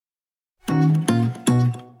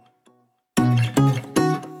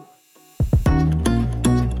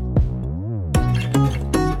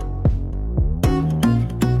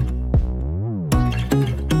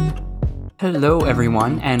Hello,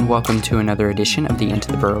 everyone, and welcome to another edition of the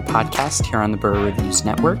Into the Burrow podcast here on the Burrow Reviews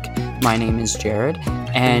Network. My name is Jared,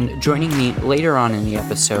 and joining me later on in the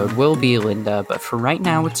episode will be Linda, but for right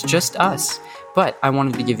now, it's just us. But I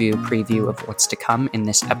wanted to give you a preview of what's to come in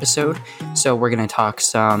this episode. So we're going to talk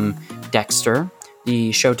some Dexter.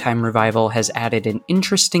 The Showtime revival has added an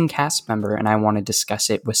interesting cast member, and I want to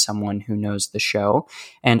discuss it with someone who knows the show.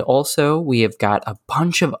 And also, we have got a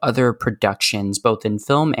bunch of other productions, both in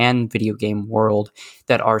film and video game world,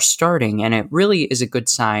 that are starting, and it really is a good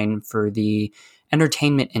sign for the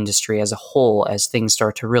entertainment industry as a whole as things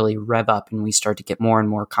start to really rev up and we start to get more and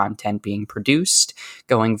more content being produced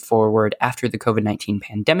going forward after the COVID-19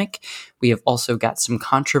 pandemic. We have also got some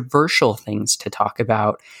controversial things to talk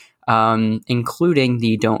about, including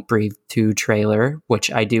the Don't Breathe 2 trailer, which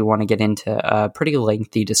I do want to get into a pretty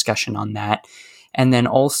lengthy discussion on that. And then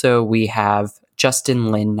also we have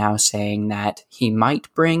Justin Lin now saying that he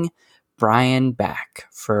might bring Brian back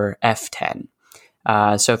for F10.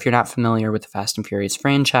 So if you're not familiar with the Fast and Furious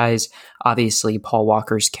franchise, obviously Paul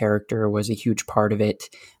Walker's character was a huge part of it.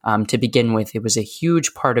 To begin with, it was a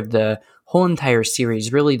huge part of the whole entire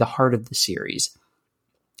series, really the heart of the series.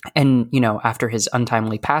 And, after his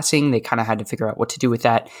untimely passing, they kind of had to figure out what to do with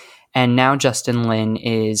that. And now Justin Lin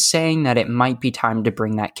is saying that it might be time to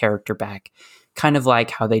bring that character back, kind of like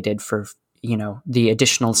how they did for, the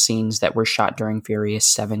additional scenes that were shot during Furious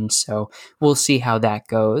 7. So we'll see how that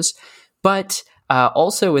goes. But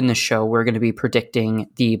also in the show, we're going to be predicting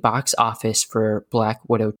the box office for Black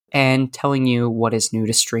Widow and telling you what is new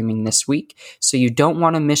to streaming this week. So you don't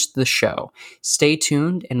want to miss the show. Stay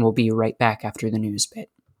tuned, and we'll be right back after the news bit.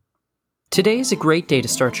 Today is a great day to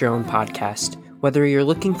start your own podcast. Whether you're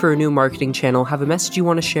looking for a new marketing channel, have a message you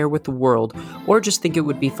want to share with the world, or just think it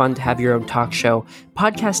would be fun to have your own talk show,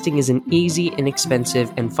 podcasting is an easy,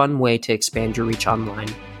 inexpensive, and fun way to expand your reach online.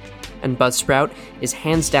 And Buzzsprout is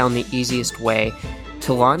hands down the easiest way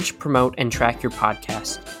to launch, promote, and track your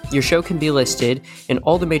podcast. Your show can be listed in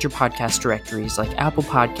all the major podcast directories like Apple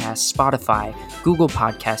Podcasts, Spotify, Google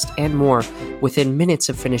Podcasts, and more within minutes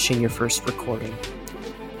of finishing your first recording.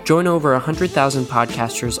 Join over 100,000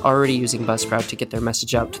 podcasters already using Buzzsprout to get their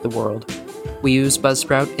message out to the world. We use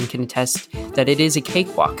Buzzsprout and can attest that it is a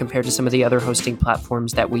cakewalk compared to some of the other hosting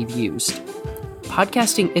platforms that we've used.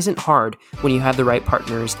 Podcasting isn't hard when you have the right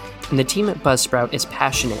partners, and the team at Buzzsprout is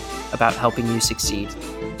passionate about helping you succeed.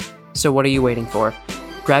 So what are you waiting for?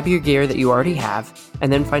 Grab your gear that you already have,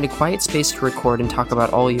 and then find a quiet space to record and talk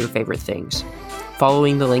about all your favorite things.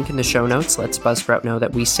 Following the link in the show notes lets Buzzsprout know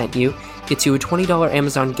that we sent you, gets you a $20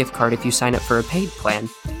 Amazon gift card if you sign up for a paid plan,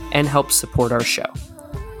 and helps support our show.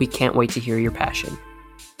 We can't wait to hear your passion.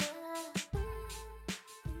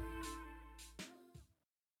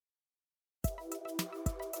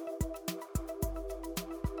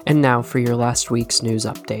 And now for your last week's news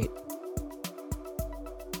update.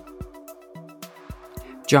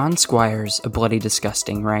 John Squires, A Bloody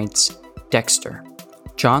Disgusting, writes, Dexter.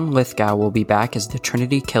 John Lithgow will be back as the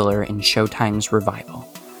Trinity Killer in Showtime's revival.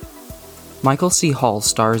 Michael C. Hall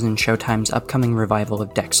stars in Showtime's upcoming revival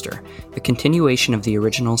of Dexter, a continuation of the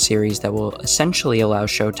original series that will essentially allow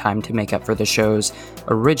Showtime to make up for the show's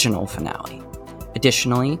original finale.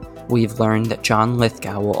 Additionally, we've learned that John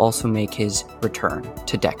Lithgow will also make his return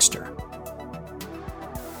to Dexter.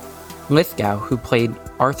 Lithgow, who played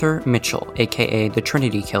Arthur Mitchell, aka the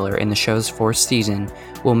Trinity Killer, in the show's fourth season,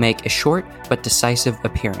 will make a short but decisive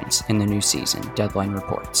appearance in the new season, Deadline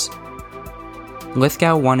reports.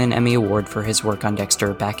 Lithgow won an Emmy Award for his work on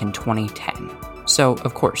Dexter back in 2010, so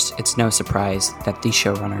of course it's no surprise that the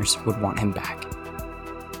showrunners would want him back.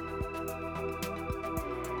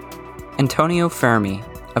 Antonio Fermi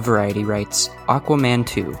of Variety writes, Aquaman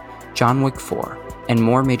 2, John Wick 4, and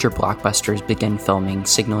more major blockbusters begin filming,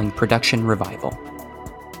 signaling production revival.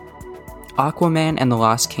 Aquaman and the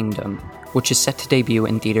Lost Kingdom, which is set to debut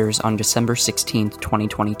in theaters on December 16,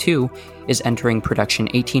 2022, is entering production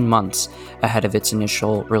 18 months ahead of its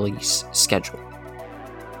initial release schedule.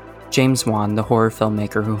 James Wan, the horror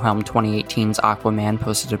filmmaker who helmed 2018's Aquaman,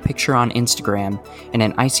 posted a picture on Instagram in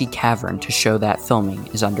an icy cavern to show that filming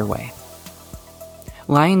is underway.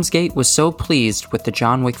 Lionsgate was so pleased with the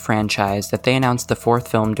John Wick franchise that they announced the fourth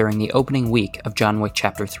film during the opening week of John Wick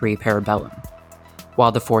Chapter 3 Parabellum.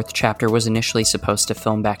 While the fourth chapter was initially supposed to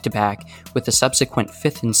film back-to-back with the subsequent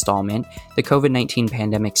fifth installment, the COVID-19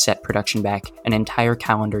 pandemic set production back an entire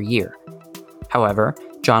calendar year. However,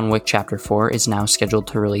 John Wick Chapter 4 is now scheduled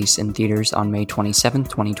to release in theaters on May 27,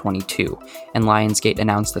 2022, and Lionsgate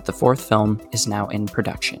announced that the fourth film is now in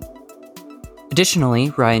production. Additionally,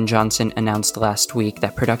 Rian Johnson announced last week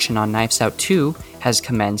that production on Knives Out 2 has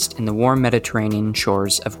commenced in the warm Mediterranean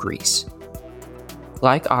shores of Greece.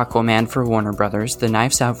 Like Aquaman for Warner Brothers, the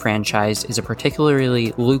Knives Out franchise is a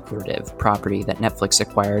particularly lucrative property that Netflix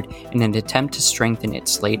acquired in an attempt to strengthen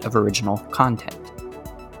its slate of original content.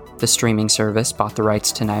 The streaming service bought the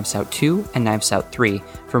rights to Knives Out 2 and Knives Out 3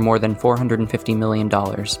 for more than $450 million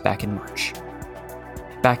back in March.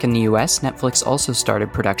 Back in the US, Netflix also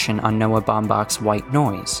started production on Noah Baumbach's White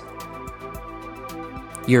Noise.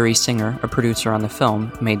 Uri Singer, a producer on the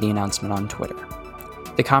film, made the announcement on Twitter.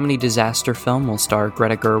 The comedy disaster film will star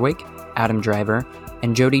Greta Gerwig, Adam Driver,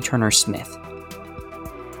 and Jodie Turner-Smith.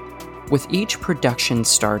 With each production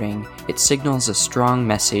starting, it signals a strong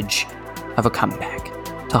message of a comeback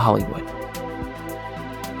to Hollywood.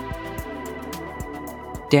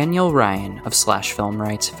 Daniel Ryan of Slash Film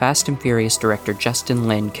writes, Fast and Furious director Justin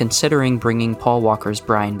Lin considering bringing Paul Walker's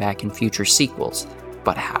Brian back in future sequels,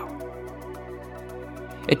 but how?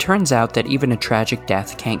 It turns out that even a tragic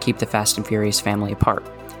death can't keep the Fast and Furious family apart.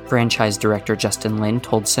 Franchise director Justin Lin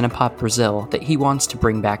told Cinepop Brazil that he wants to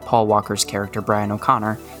bring back Paul Walker's character Brian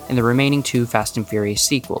O'Connor in the remaining 2 Fast and Furious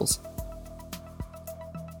sequels.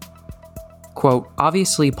 Quote,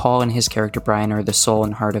 obviously Paul and his character Brian are the soul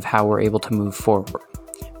and heart of how we're able to move forward.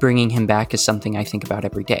 Bringing him back is something I think about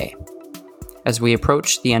every day. As we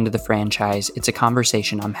approach the end of the franchise, it's a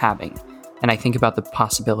conversation I'm having, and I think about the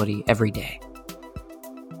possibility every day.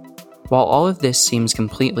 While all of this seems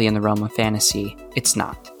completely in the realm of fantasy, it's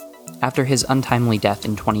not. After his untimely death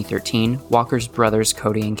in 2013, Walker's brothers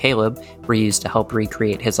Cody and Caleb were used to help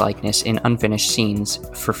recreate his likeness in unfinished scenes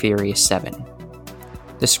for Furious 7.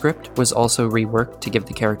 The script was also reworked to give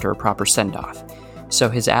the character a proper send-off, so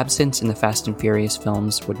his absence in the Fast and Furious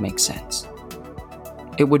films would make sense.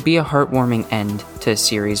 It would be a heartwarming end to a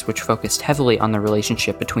series which focused heavily on the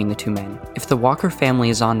relationship between the two men. If the Walker family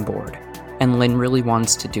is on board, and Lin really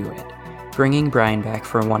wants to do it, bringing Brian back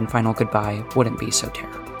for one final goodbye wouldn't be so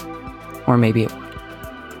terrible. Or maybe it would.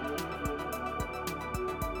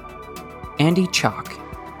 Andy Chalk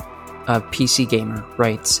of PC Gamer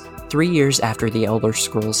writes, 3 years after The Elder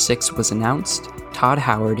Scrolls VI was announced, Todd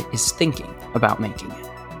Howard is thinking about making it.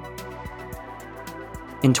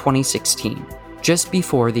 In 2016, just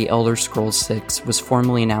before The Elder Scrolls VI was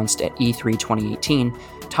formally announced at E3 2018,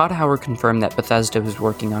 Todd Howard confirmed that Bethesda was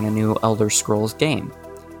working on a new Elder Scrolls game,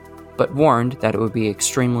 but warned that it would be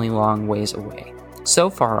extremely long ways away. So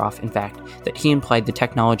far off, in fact, that he implied the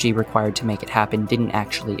technology required to make it happen didn't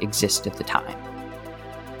actually exist at the time.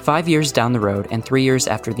 5 years down the road, and 3 years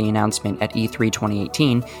after the announcement at E3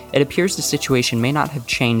 2018, it appears the situation may not have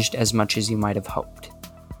changed as much as you might have hoped.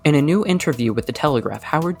 In a new interview with The Telegraph,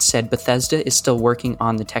 Howard said Bethesda is still working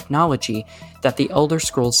on the technology that The Elder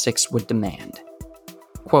Scrolls VI would demand.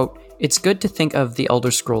 Quote, it's good to think of The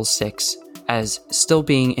Elder Scrolls VI as still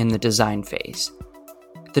being in the design phase.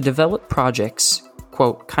 The developed projects,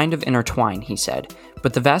 quote, kind of intertwine, he said,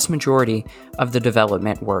 but the vast majority of the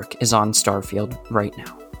development work is on Starfield right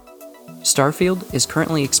now. Starfield is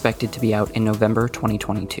currently expected to be out in November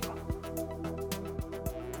 2022.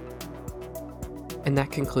 And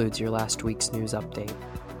that concludes your last week's news update.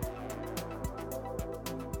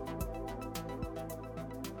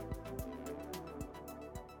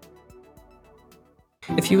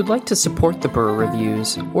 If you would like to support the Burrow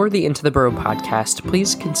Reviews or the Into the Burrow podcast,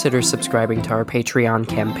 please consider subscribing to our Patreon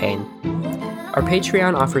campaign. Our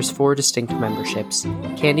Patreon offers 4 distinct memberships.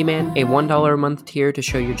 Candyman, a $1 a month tier to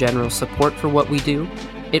show your general support for what we do.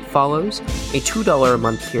 It Follows, a $2 a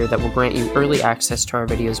month tier that will grant you early access to our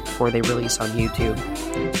videos before they release on YouTube.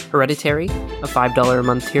 Hereditary, a $5 a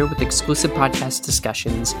month tier with exclusive podcast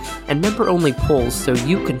discussions and member-only polls so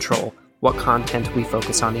you control what content we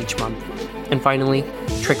focus on each month. And finally,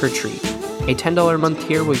 Trick or Treat, a $10 a month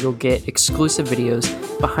tier where you'll get exclusive videos,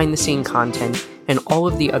 behind-the-scene content, and all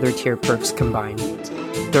of the other tier perks combined.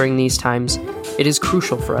 During these times, it is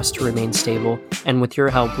crucial for us to remain stable, and with your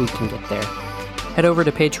help, we can get there. Head over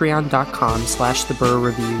to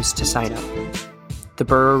patreon.com/theburrowreviews to sign up. The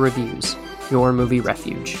Burrow Reviews, your movie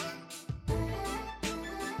refuge.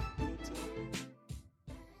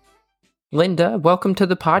 Linda, welcome to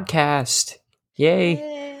the podcast. Yay.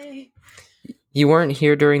 You weren't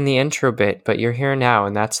here during the intro bit, but you're here now,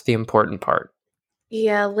 and that's the important part.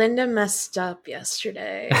 Yeah, Linda messed up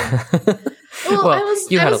yesterday. Well, I was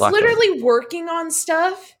literally working on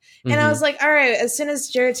stuff, and I was like, all right, as soon as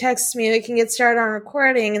Jared texts me, we can get started on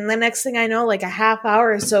recording. And the next thing I know, like a half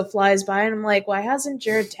hour or so flies by, and I'm like, why hasn't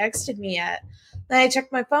Jared texted me yet? Then I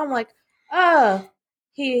checked my phone, I'm like, oh,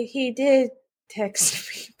 he did text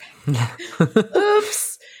me back.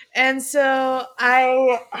 Oops. And so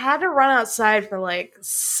I had to run outside for like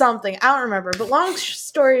something. I don't remember. But long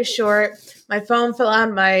story short, my phone fell out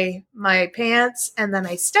of my pants and then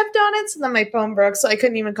I stepped on it. So then my phone broke. So I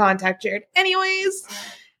couldn't even contact Jared anyways.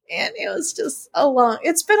 And it was just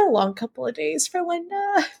it's been a long couple of days for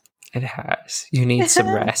Linda. It has. You need some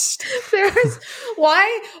rest.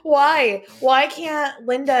 Why can't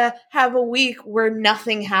Linda have a week where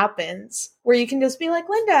nothing happens? Where you can just be like,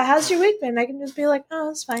 Linda, how's your week been? I can just be like,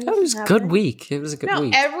 oh, it's fine. That was a good week. It was a good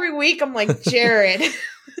week. Every week I'm like, Jared,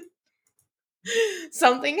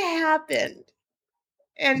 something happened.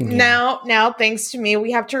 And now, thanks to me,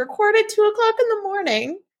 we have to record at 2:00 in the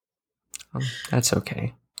morning. Oh, that's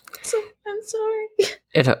okay. So I'm sorry.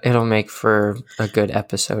 It'll make for a good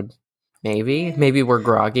episode. Maybe we're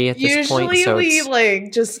groggy at this point. Usually we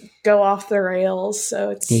like just go off the rails,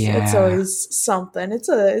 so it's always something. It's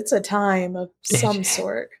a time of some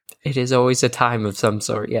sort. It is always a time of some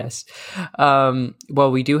sort, yes.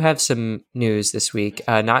 Well, we do have some news this week.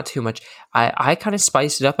 Not too much. I kind of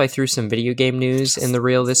spiced it up. I threw some video game news in the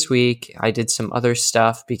reel this week. I did some other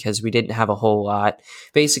stuff because we didn't have a whole lot.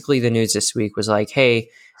 Basically, the news this week was like, hey,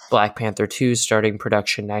 Black Panther 2 starting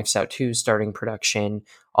production, Knives Out 2 starting production,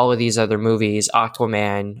 all of these other movies,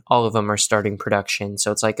 Aquaman, all of them are starting production.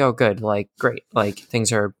 So it's like, oh, good, like, great. Like,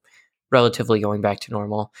 things are relatively going back to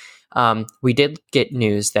normal. We did get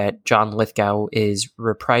news that John Lithgow is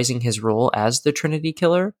reprising his role as the Trinity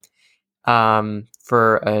Killer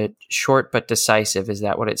for a short but decisive. Is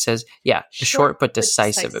that what it says? Yeah, a short but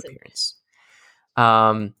decisive appearance.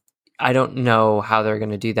 I don't know how they're going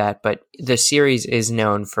to do that, but the series is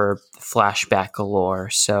known for flashback galore.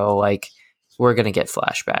 So, like, we're going to get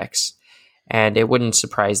flashbacks. And it wouldn't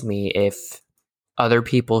surprise me if other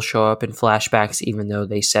people show up in flashbacks, even though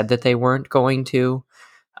they said that they weren't going to.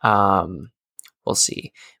 We'll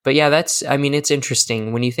see. But yeah, it's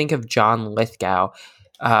interesting. When you think of John Lithgow,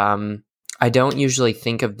 I don't usually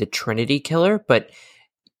think of the Trinity Killer, but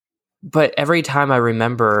every time I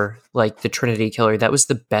remember, like, the Trinity Killer, that was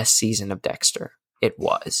the best season of Dexter. It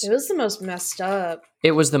was. It was the most messed up.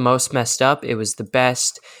 It was the most messed up. It was the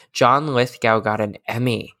best. John Lithgow got an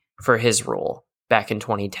Emmy for his role back in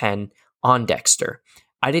 2010 on Dexter.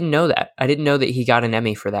 I didn't know that. I didn't know that he got an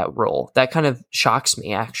Emmy for that role. That kind of shocks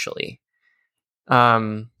me, actually.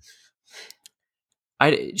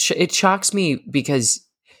 It shocks me because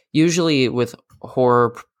usually with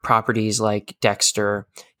horror properties like Dexter,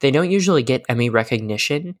 they don't usually get Emmy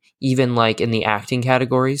recognition, even like in the acting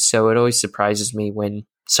categories. So it always surprises me when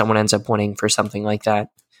someone ends up winning for something like that.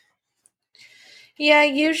 Yeah,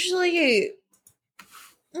 usually.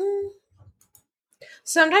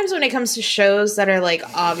 Sometimes when it comes to shows that are like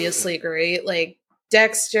obviously great, like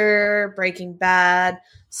Dexter, Breaking Bad,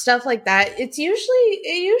 stuff like that, it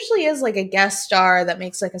usually is like a guest star that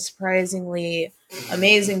makes like a surprisingly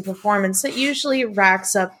amazing performance that usually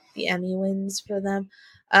racks up the Emmy wins for them.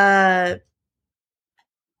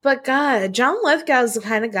 But God, John Lithgow is the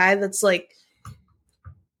kind of guy that's like,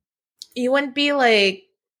 you wouldn't be like,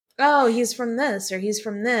 oh, he's from this or he's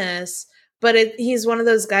from this. But he's one of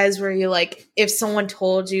those guys where you like, if someone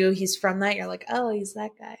told you he's from that, you're like, oh, he's that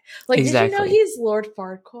guy. Like, exactly. Did you know he's Lord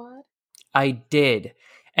Farquaad? I did.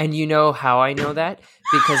 And you know how I know that?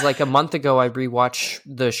 Because like a month ago, I rewatched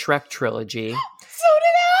the Shrek trilogy. So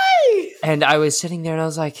did I! And I was sitting there and I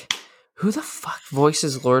was like, who the fuck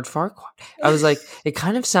voices Lord Farquaad? I was like, it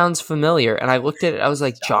kind of sounds familiar. And I looked at it, I was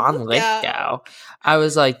like, John Lithgow. I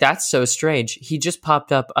was like, that's so strange. He just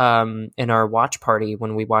popped up in our watch party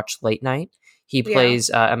when we watched Late Night. He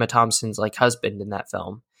plays Emma Thompson's like husband in that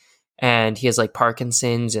film. And he has like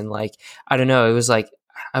Parkinson's and like, I don't know. It was like,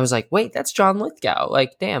 I was like, wait, that's John Lithgow.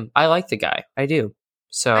 Like, damn, I like the guy. I do.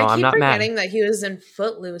 So I'm not mad. I keep forgetting that he was in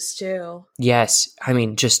Footloose too. Yes. I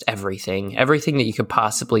mean, just everything. Everything that you could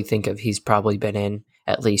possibly think of, he's probably been in,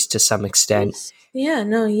 at least to some extent. Yeah,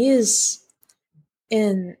 no, he is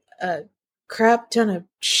in a crap ton of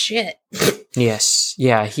shit. Yes.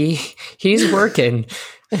 Yeah, he's working.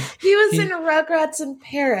 He was in Rugrats in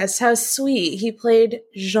Paris. How sweet. He played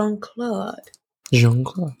Jean-Claude.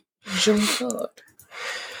 Jean-Claude.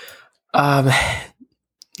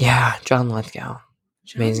 Yeah, John Lithgow.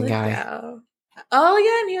 Amazing guy. Oh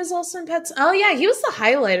yeah, and he was also in Pet. Oh yeah, he was the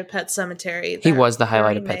highlight of Pet Sematary. He was the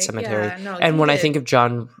highlight of Pet Sematary. Yeah, no, and when I think of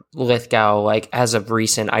John Lithgow, like as of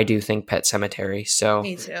recent, I do think Pet Sematary. So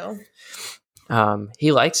me too.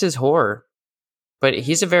 He likes his horror, but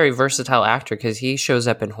he's a very versatile actor because he shows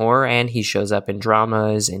up in horror and he shows up in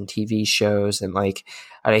dramas and TV shows and like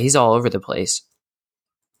he's all over the place.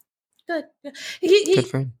 Good. Good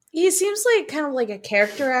for him. He seems like kind of like a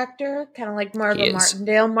character actor, kind of like Margot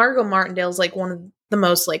Martindale. Margot Martindale is like one of the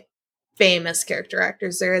most like famous character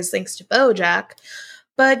actors there is, thanks to BoJack.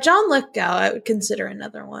 But John Lithgow, I would consider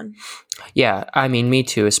another one. Yeah, I mean, me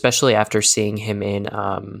too, especially after seeing him in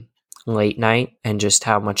Late Night and just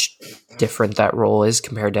how much different that role is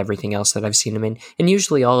compared to everything else that I've seen him in. And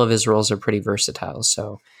usually all of his roles are pretty versatile.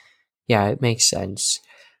 So, yeah, it makes sense.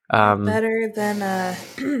 Better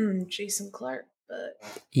than Jason Clarke, but...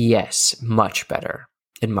 Yes, much better,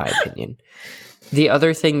 in my opinion. The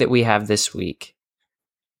other thing that we have this week,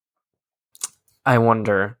 I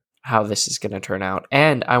wonder how this is going to turn out.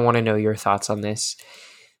 And I want to know your thoughts on this.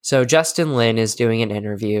 So Justin Lin is doing an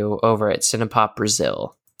interview over at Cinepop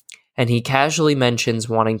Brazil, and he casually mentions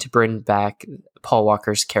wanting to bring back Paul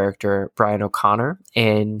Walker's character, Brian O'Connor,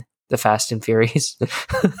 in the Fast and Furious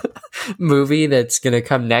movie that's going to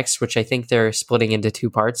come next, which I think they're splitting into 2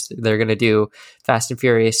 parts. They're going to do Fast and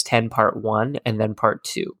Furious 10 Part 1 and then Part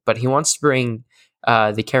 2. But he wants to bring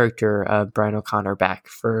the character of Brian O'Connor back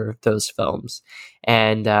for those films.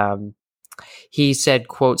 And he said,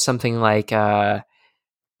 quote, something like,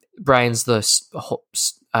 Brian's the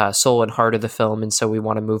soul and heart of the film, and so we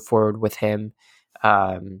want to move forward with him.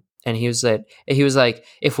 And he was like,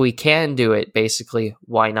 if we can do it, basically,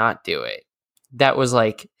 why not do it? That was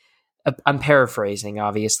like, I'm paraphrasing,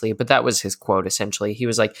 obviously, but that was his quote, essentially. He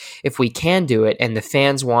was like, if we can do it and the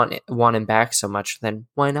fans want him back so much, then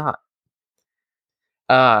why not?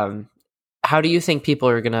 How do you think people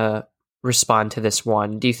are going to respond to this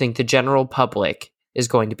one? Do you think the general public is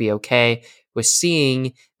going to be okay with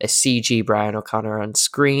seeing a CG Brian O'Connor on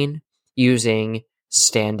screen using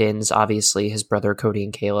stand-ins, obviously his brother Cody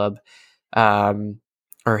and Caleb,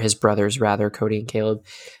 or his brothers rather, Cody and Caleb?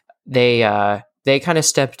 They kind of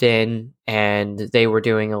stepped in and they were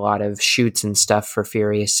doing a lot of shoots and stuff for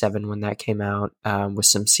Furious 7 when that came out, with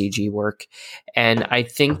some CG work. And I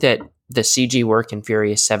think that the CG work in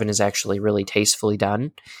Furious 7 is actually really tastefully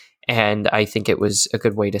done. And I think it was a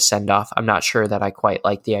good way to send off. I'm not sure that I quite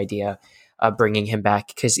like the idea of bringing him back,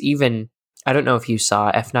 because even, I don't know if you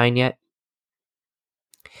saw F9 yet,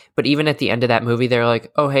 but even at the end of that movie, they're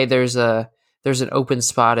like, oh, hey, there's an open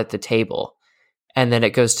spot at the table. And then it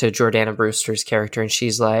goes to Jordana Brewster's character, and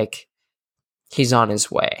she's like, he's on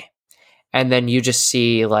his way. And then you just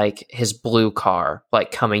see like his blue car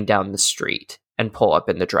like coming down the street and pull up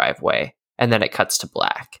in the driveway. And then it cuts to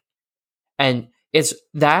black. And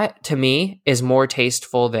that to me is more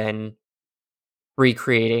tasteful than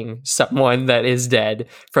recreating someone that is dead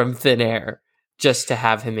from thin air just to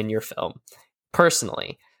have him in your film.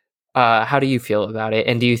 Personally, how do you feel about it?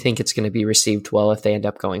 And do you think it's going to be received well if they end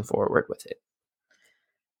up going forward with it?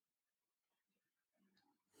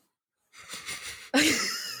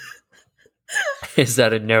 Is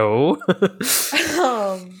that a no?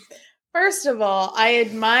 First of all, I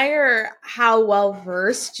admire how well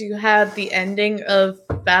versed you had the ending of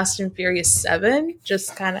Fast and Furious 7.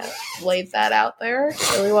 Just kind of laid that out there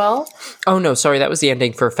really well. Oh no, sorry, that was the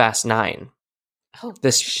ending for Fast 9. Oh,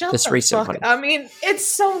 this recent one. I mean, it's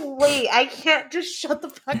so late. I can't just shut the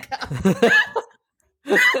fuck up.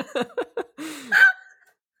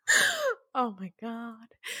 Oh my god.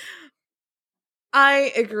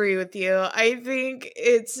 I agree with you. I think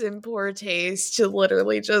it's in poor taste to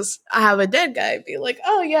literally just have a dead guy be like,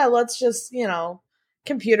 oh yeah, let's just,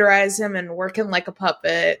 computerize him and work him like a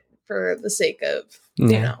puppet for the sake of,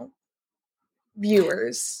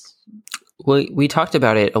 viewers. Well, we talked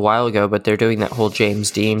about it a while ago, but they're doing that whole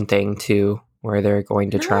James Dean thing too, where they're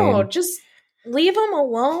going to try and... just leave him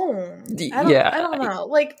alone. I don't know.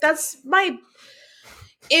 Like,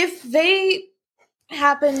 if they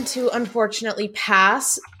happen to unfortunately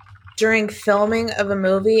pass during filming of a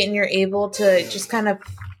movie and you're able to just kind of,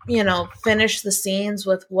 finish the scenes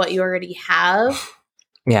with what you already have.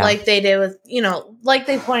 Yeah. Like they did with, like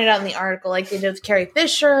they pointed out in the article, like they did with Carrie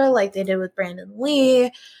Fisher, like they did with Brandon Lee.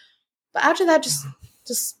 But after that, just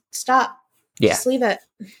stop. Yeah. Just leave it.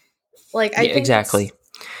 Like, I think exactly.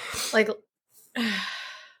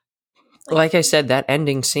 Like I said, that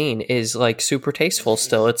ending scene is like super tasteful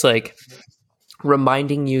still. It's like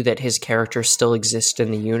reminding you that his character still exists in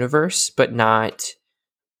the universe, but not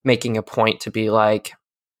making a point to be like,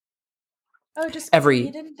 oh, just he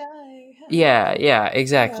didn't die. Yeah,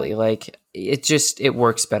 exactly. Yeah. Like it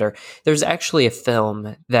works better. There's actually a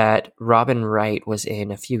film that Robin Wright was in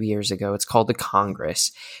a few years ago. It's called The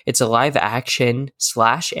Congress. It's a live action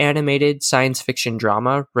 / animated science fiction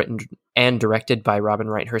drama written and directed by Robin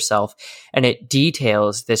Wright herself. And it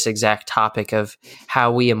details this exact topic of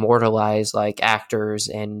how we immortalize like actors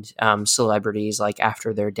and celebrities like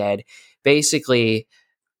after they're dead. Basically,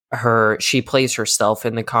 she plays herself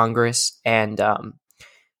in the Congress, and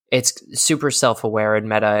it's super self-aware and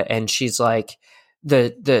meta, and she's like,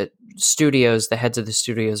 the studios, the heads of the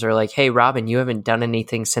studios are like, hey, Robin, you haven't done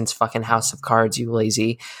anything since fucking House of Cards, you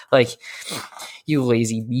lazy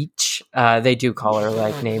beach. They do call her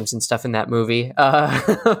like names and stuff in that movie.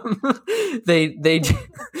 They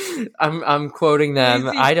I'm quoting them.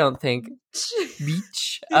 Lazy. I don't think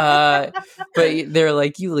beach. But they're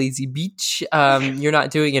like, you lazy beach. You're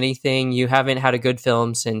not doing anything. You haven't had a good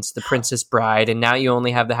film since The Princess Bride, and now you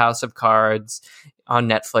only have The House of Cards on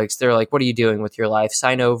Netflix. They're like, what are you doing with your life?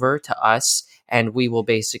 Sign over to us and we will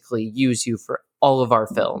basically use you for all of our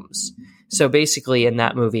films. So basically in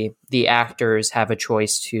that movie, the actors have a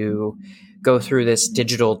choice to go through this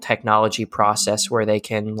digital technology process where they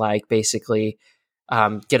can like basically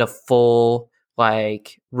get a full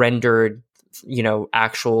like rendered,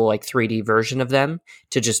 actual like 3D version of them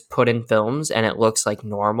to just put in films, and it looks like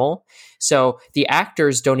normal. So the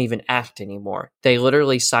actors don't even act anymore. They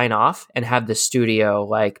literally sign off and have the studio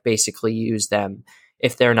like basically use them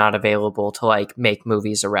if they're not available to like make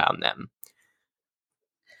movies around them.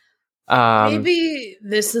 Maybe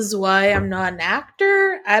this is why I'm not an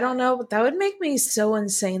actor. I don't know, but that would make me so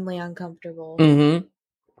insanely uncomfortable. Mm-hmm.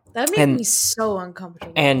 That would make me so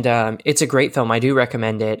uncomfortable. And it's a great film. I do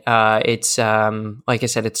recommend it. It's like I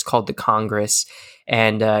said, it's called The Congress,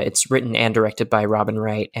 and it's written and directed by Robin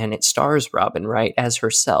Wright, and it stars Robin Wright as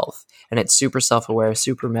herself. And it's super self-aware,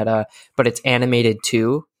 super meta, but it's animated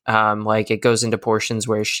too. Like it goes into portions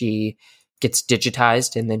where she gets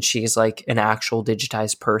digitized, and then she's like an actual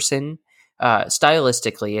digitized person.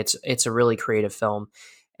 Stylistically, it's a really creative film,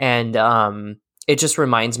 and it just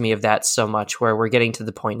reminds me of that so much, where we're getting to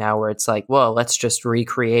the point now where it's like, well, let's just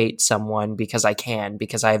recreate someone because I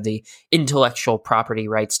have the intellectual property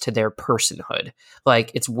rights to their personhood. Like,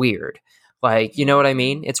 it's weird. Like, you know what I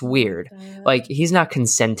mean? It's weird. Like, he's not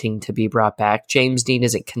consenting to be brought back. James Dean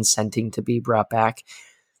isn't consenting to be brought back.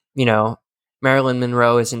 Marilyn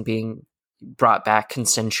Monroe isn't being brought back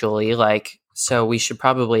consensually. Like, so we should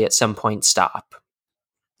probably at some point stop.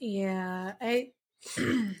 Yeah, I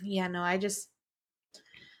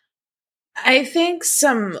think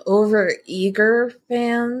some over-eager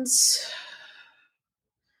fans.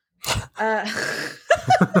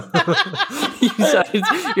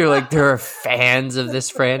 You're like, there are fans of this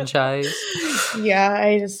franchise? Yeah,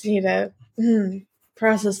 I just need to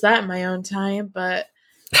process that in my own time, but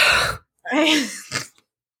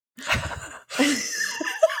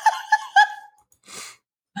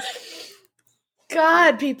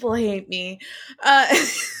God, people hate me.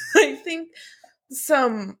 I think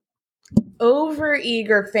some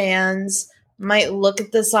over-eager fans might look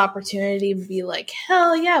at this opportunity and be like,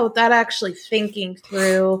 hell yeah, without actually thinking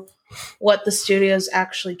through what the studio's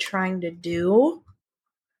actually trying to do.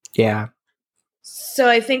 Yeah. So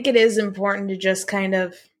I think it is important to just kind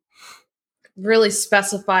of really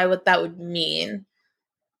specify what that would mean.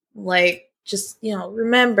 Like, just,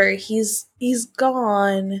 remember, he's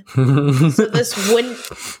gone. So this wouldn't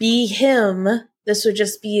be him. This would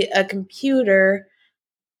just be a computer.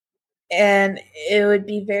 And it would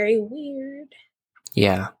be very weird.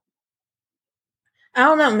 Yeah. I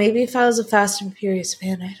don't know. Maybe if I was a Fast and Furious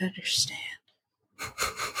fan, I'd understand.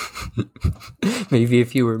 Maybe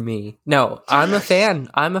if you were me. No, I'm a fan.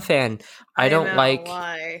 I don't like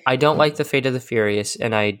The Fate of the Furious,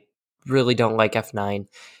 and I really don't like F9.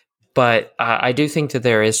 But I do think that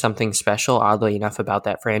there is something special, oddly enough, about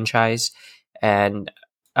that franchise. And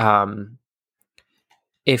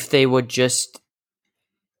if they would just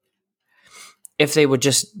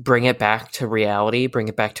bring it back to reality, bring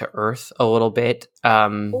it back to Earth a little bit,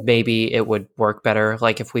 maybe it would work better.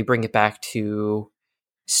 Like if we bring it back to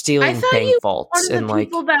stealing bank vaults and like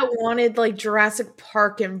people that wanted like Jurassic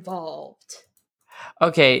Park involved.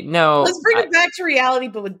 Okay, no. Let's bring it back to reality,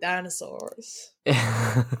 but with dinosaurs.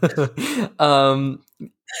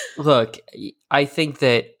 Look, I think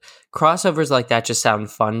that crossovers like that just sound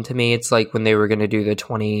fun to me. It's like when they were going to do the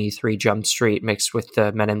 23 Jump Street mixed with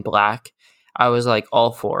the Men in Black. I was like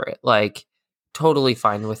all for it, like totally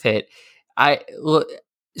fine with it.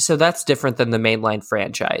 So that's different than the mainline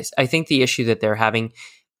franchise. I think the issue that they're having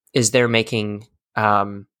is they're making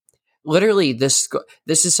literally this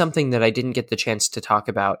is something that I didn't get the chance to talk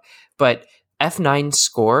about, but F9's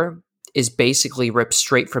score is basically ripped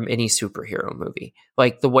straight from any superhero movie.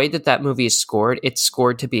 Like the way that movie is scored, it's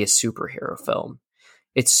scored to be a superhero film.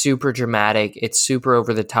 It's super dramatic. It's super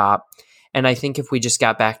over the top. And I think if we just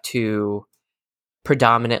got back to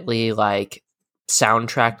predominantly like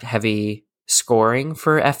soundtrack heavy scoring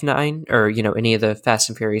for F9 or, any of the Fast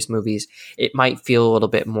and Furious movies, it might feel a little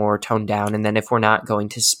bit more toned down. And then if we're not going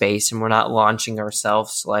to space and we're not launching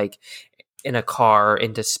ourselves like in a car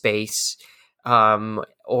into space,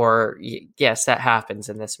 Yes, that happens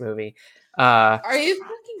in this movie. Are you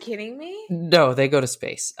fucking kidding me? No, they go to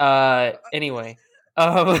space. Anyway.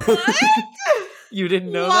 What? You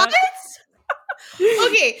didn't know What? that?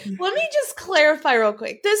 Okay, let me just clarify real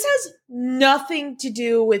quick. This has nothing to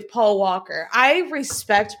do with Paul Walker. I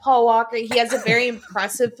respect Paul Walker. He has a very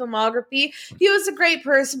impressive filmography. He was a great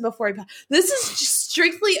person before he passed. This is just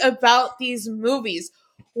strictly about these movies.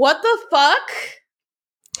 What the fuck?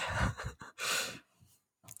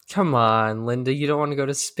 Come on, Linda. You don't want to go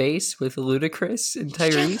to space with Ludacris and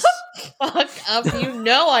Tyrese? Fuck up. You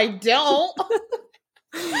know I don't.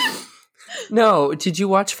 No. Did you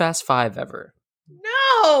watch Fast 5 ever?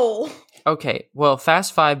 No. Okay. Well,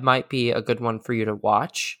 Fast 5 might be a good one for you to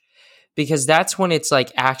watch because that's when it's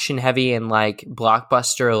like action heavy and like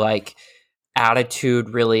blockbuster, like attitude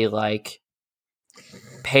really like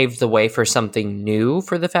paved the way for something new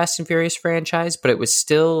for the Fast and Furious franchise, but it was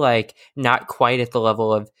still like not quite at the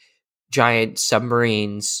level of giant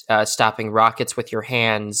submarines stopping rockets with your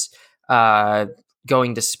hands,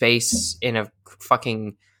 going to space in a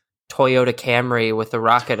fucking Toyota Camry with a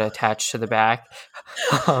rocket attached to the back.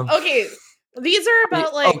 Okay, these are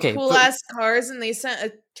about like cool ass cars, and they sent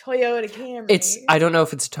a Toyota Camry. I don't know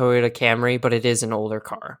if it's a Toyota Camry, but it is an older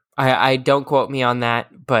car. I don't quote me on that,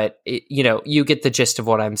 but you get the gist of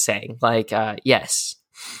what I'm saying. Like, yes.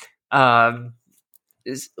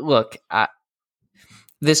 Look,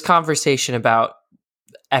 this conversation about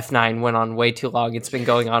F9 went on way too long. It's been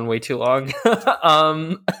going on way too long.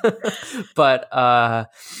 But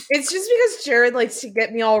it's just because Jared likes to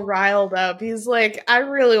get me all riled up. He's like, I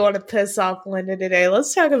really want to piss off Linda today.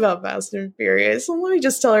 Let's talk about Fast and Furious. And let me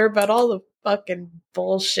just tell her about all the fucking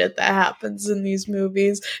bullshit that happens in these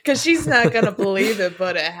movies. Because she's not going to believe it,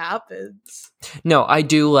 but it happens. No, I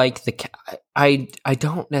do like I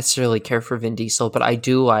don't necessarily care for Vin Diesel, but I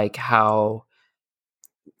do like how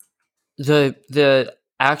the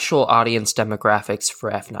actual audience demographics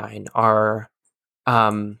for F9 are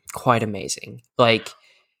quite amazing. Like,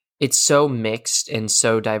 it's so mixed and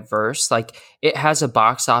so diverse. Like, it has a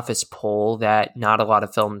box office poll that not a lot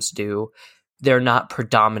of films do. They're not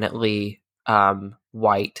predominantly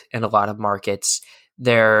white in a lot of markets.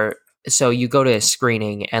 So you go to a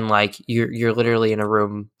screening and like you're literally in a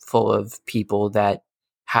room full of people that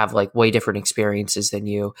have like way different experiences than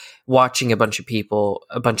you, watching a bunch of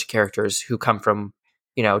characters who come from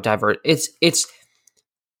diverse. It's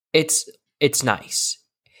nice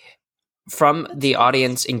from the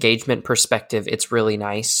audience engagement perspective. It's really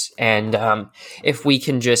nice, and if we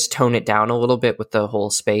can just tone it down a little bit with the whole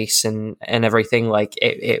space and everything, like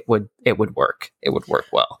it would work. It would work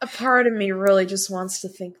well. A part of me really just wants to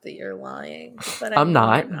think that you're lying, but I'm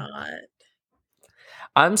not. You're not.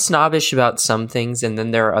 I'm snobbish about some things, and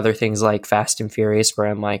then there are other things like Fast and Furious where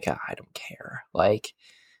I'm like, I don't care. Like,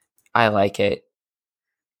 I like it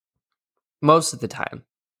most of the time.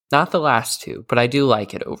 Not the last two, but I do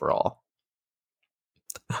like it overall.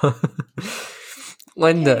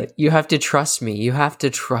 Linda, you have to trust me. You have to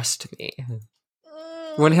trust me.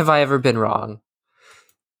 When have I ever been wrong?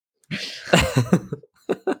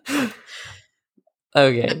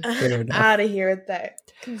 Okay, fair enough. Out of here with that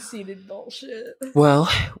conceited bullshit. Well,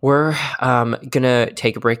 we're gonna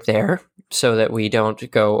take a break there so that we don't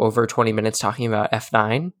go over 20 minutes talking about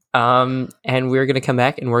F9. And we're gonna come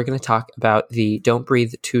back and we're gonna talk about the Don't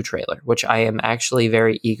Breathe 2 trailer, which I am actually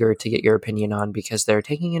very eager to get your opinion on because they're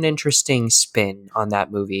taking an interesting spin on that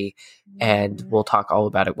movie, and we'll talk all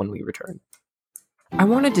about it when we return. I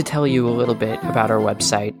wanted to tell you a little bit about our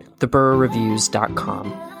website,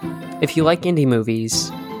 theburrowreviews.com. If you like indie movies,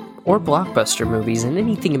 or blockbuster movies, and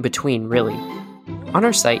anything in between, really, on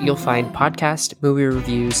our site you'll find podcast, movie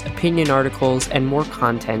reviews, opinion articles, and more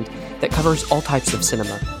content that covers all types of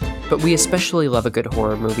cinema. But we especially love a good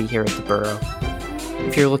horror movie here at The Burrow.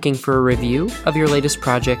 If you're looking for a review of your latest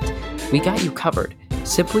project, we got you covered.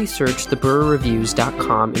 Simply search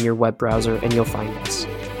theburrowreviews.com in your web browser and you'll find us.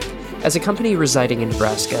 As a company residing in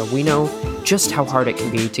Nebraska, we know just how hard it can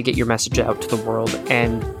be to get your message out to the world,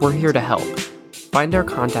 and we're here to help. Find our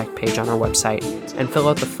contact page on our website and fill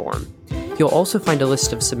out the form. You'll also find a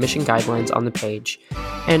list of submission guidelines on the page.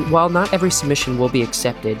 And while not every submission will be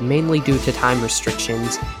accepted, mainly due to time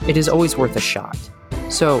restrictions, it is always worth a shot.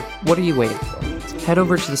 So, what are you waiting for? Head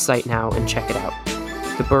over to the site now and check it out.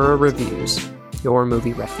 The Burrow Reviews, your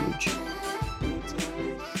movie refuge.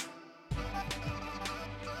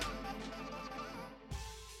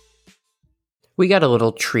 We got a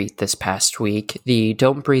little treat this past week. The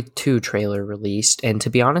Don't Breathe 2 trailer released, and to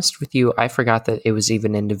be honest with you, I forgot that it was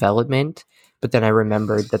even in development, but then I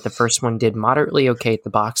remembered that the first one did moderately okay at the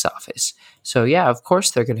box office. So yeah, of course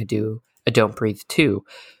they're going to do a Don't Breathe 2.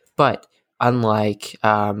 But unlike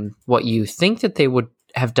what you think that they would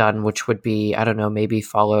have done, which would be, I don't know, maybe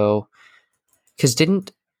follow... Because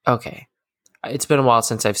okay, it's been a while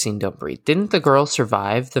since I've seen Don't Breathe. Didn't the girl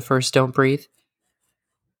survive the first Don't Breathe?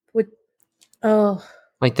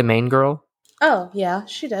 Like the main girl? Oh, yeah,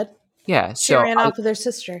 she did. Yeah. She ran off with her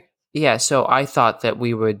sister. Yeah, so I thought that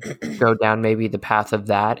we would go down maybe the path of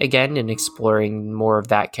that again and exploring more of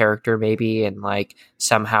that character maybe, and like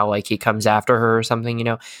somehow like he comes after her or something, you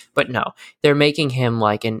know. But no, they're making him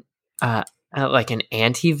like an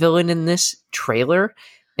anti-villain in this trailer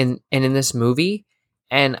and in this movie.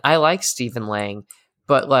 And I like Stephen Lang,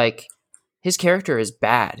 but like his character is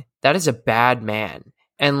bad. That is a bad man.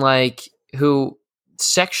 And like who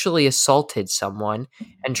sexually assaulted someone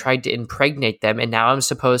and tried to impregnate them, and now I'm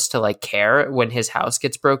supposed to like care when his house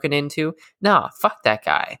gets broken into? Nah, fuck that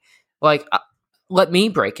guy. Like let me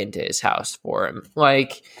break into his house for him.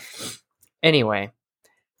 Like anyway,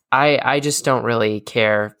 I just don't really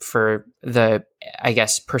care for the, I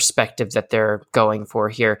guess, perspective that they're going for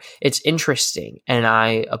here. It's interesting and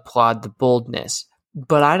I applaud the boldness,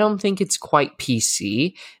 but I don't think it's quite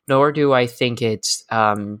PC, nor do I think it's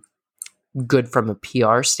good from a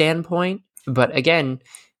PR standpoint. But again,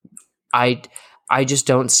 I just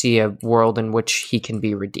don't see a world in which he can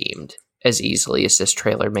be redeemed as easily as this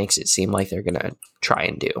trailer makes it seem like they're gonna try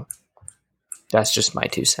and do. That's just my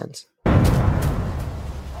 2 cents.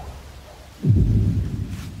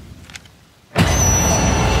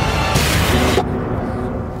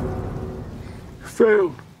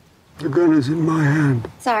 Failed. The gun is in my hand.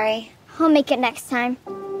 Sorry. I'll make it next time.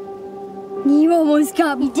 You almost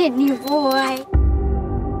got me, didn't you, boy?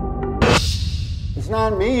 It's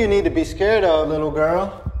not me you need to be scared of, little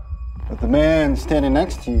girl, but the man standing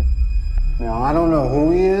next to you. Now, I don't know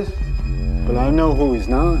who he is, but I know who he's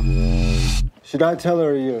not. Should I tell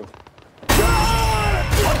her or you?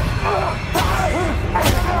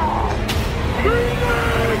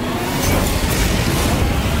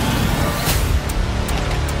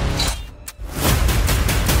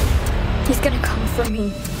 He's gonna come for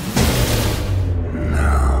me.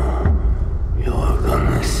 Now, you're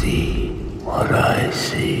gonna see what I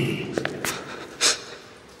see.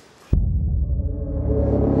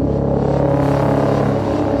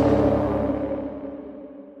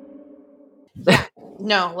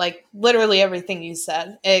 No, like literally everything you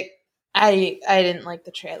said. I didn't like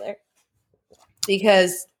the trailer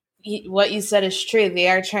because what you said is true. They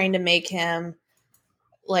are trying to make him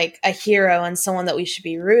like a hero and someone that we should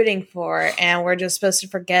be rooting for, and we're just supposed to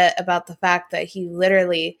forget about the fact that he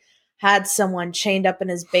literally had someone chained up in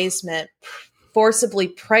his basement, forcibly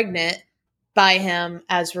pregnant by him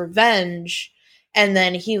as revenge, and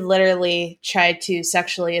then he literally tried to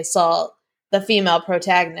sexually assault the female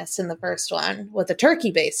protagonist in the first one with a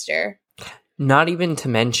turkey baster. Not even to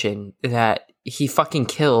mention that he fucking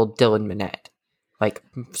killed Dylan Minnette. Like,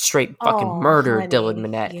 straight fucking murdered Dylan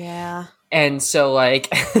Minnette. Yeah. And so,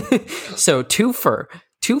 like, so twofer,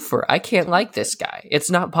 I can't like this guy.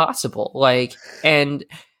 It's not possible. Like, and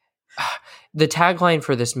the tagline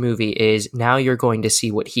for this movie is, now you're going to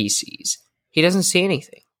see what he sees. He doesn't see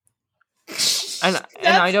anything. And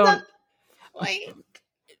I don't...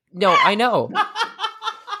 No, I know.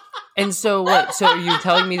 And so what? So are you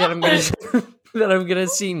telling me that I'm gonna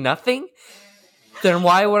see nothing? Then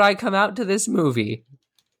why would I come out to this movie?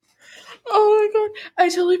 Oh my god! I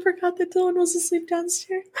totally forgot that Dylan was asleep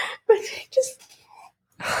downstairs, but I just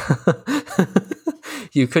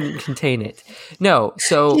you couldn't contain it. No,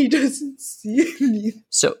 so he doesn't see anything.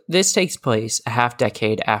 So this takes place a half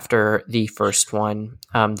decade after the first one.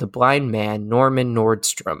 The blind man Norman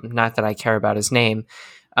Nordstrom. Not that I care about his name.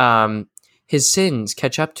 His sins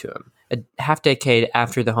catch up to him. A half decade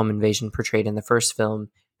after the home invasion portrayed in the first film,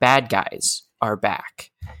 bad guys are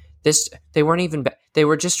back. They weren't even they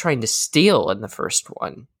were just trying to steal in the first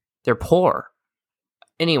one. They're poor.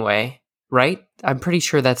 Anyway, right? I'm pretty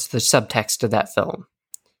sure that's the subtext of that film.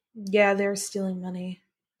 Yeah, they're stealing money.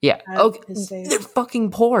 Yeah. Okay. They're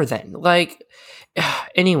fucking poor then. Like,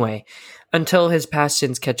 anyway, until his past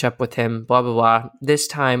sins catch up with him, blah, blah, blah. This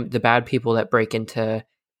time, the bad people that break into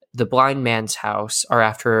the blind man's house are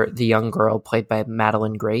after the young girl played by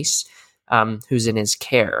Madeline Grace, who's in his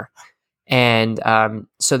care. And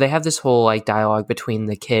so they have this whole like dialogue between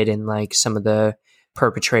the kid and like some of the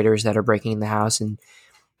perpetrators that are breaking in the house.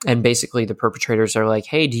 And basically the perpetrators are like,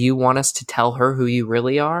 hey, do you want us to tell her who you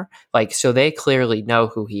really are? Like, so they clearly know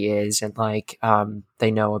who he is, and like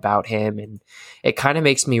they know about him. And it kind of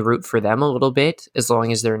makes me root for them a little bit, as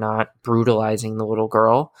long as they're not brutalizing the little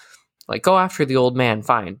girl. Like, go after the old man,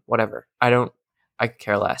 fine, whatever. I could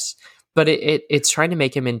care less. but it's trying to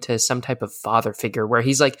make him into some type of father figure where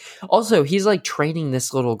he's like training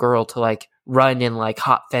this little girl to like run in like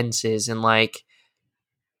hot fences and like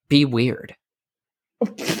be weird.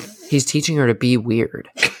 He's teaching her to be weird.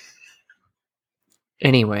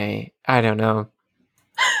 Anyway, I don't know.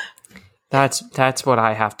 That's what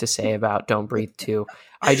I have to say about Don't Breathe 2.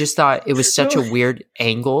 I just thought it was such a weird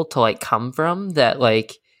angle to like come from that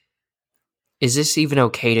like, is this even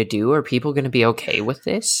okay to do? Are people going to be okay with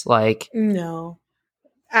this? Like, no,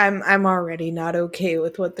 I'm already not okay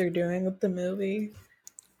with what they're doing with the movie.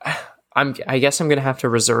 I guess I'm going to have to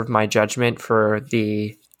reserve my judgment for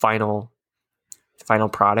the final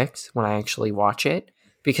product when I actually watch it,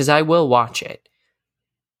 because I will watch it.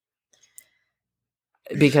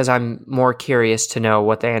 Because I'm more curious to know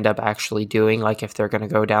what they end up actually doing, like if they're going to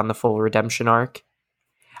go down the full redemption arc.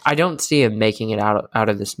 I don't see him making it out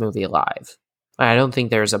of this movie alive. I don't think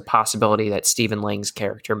there's a possibility that Stephen Lang's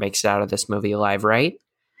character makes it out of this movie alive, right?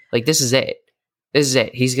 Like, this is it. This is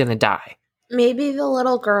it. He's going to die. Maybe the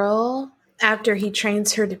little girl, after he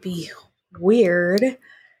trains her to be weird.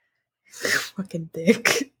 Fucking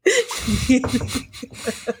dick.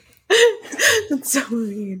 That's so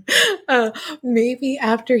mean. Maybe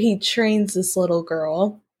after he trains this little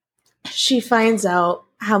girl, she finds out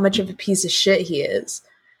how much of a piece of shit he is,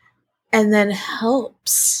 and then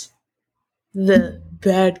helps the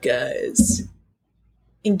bad guys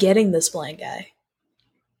in getting this blind guy.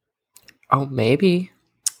 Oh, maybe.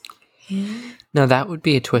 Yeah. No, that would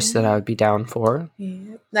be a twist that I would be down for.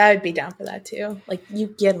 Yeah, I would be down for that too. Like, you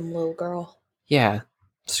get him, little girl. Yeah.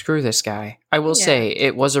 Screw this guy. I will say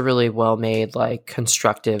it was a really well made, like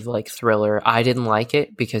constructive, like thriller. I didn't like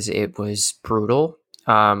it because it was brutal,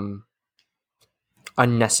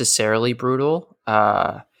 unnecessarily brutal.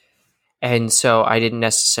 And so I didn't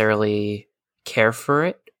necessarily care for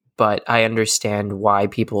it, but I understand why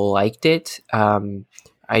people liked it.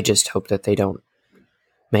 I just hope that they don't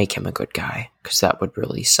make him a good guy, because that would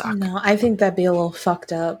really suck. No, I think that'd be a little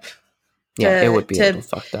fucked up. Yeah, it would be a little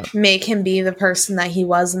fucked up. Make him be the person that he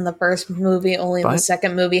was in the first movie, only in the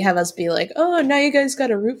second movie have us be like, oh, now you guys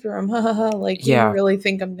gotta root for him. Ha ha ha. Like, you really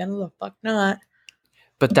think I'm gonna? The fuck not.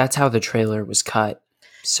 But that's how the trailer was cut.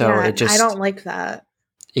 So it just, I don't like that.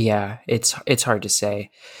 Yeah, it's hard to say.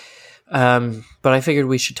 But I figured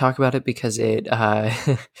we should talk about it because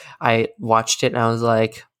I watched it and I was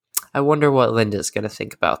like, I wonder what Linda's gonna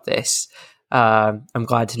think about this. I'm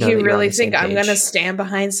glad to know you that really think I'm going to stand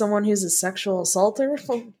behind someone who's a sexual assaulter?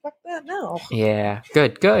 Fuck that, no. Yeah,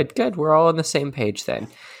 good. We're all on the same page then.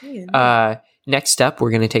 Next up, we're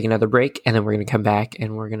going to take another break, and then we're going to come back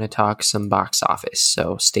and we're going to talk some box office,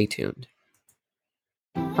 so stay tuned.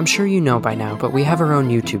 I'm sure you know by now, but we have our own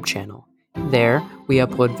YouTube channel. There, we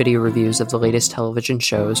upload video reviews of the latest television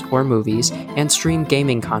shows or movies and stream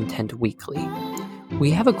gaming content weekly.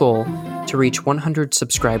 We have a goal to reach 100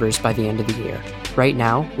 subscribers by the end of the year. Right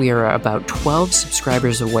now, we are about 12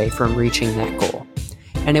 subscribers away from reaching that goal,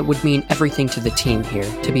 and it would mean everything to the team here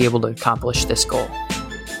to be able to accomplish this goal.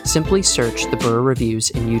 Simply search the Burrow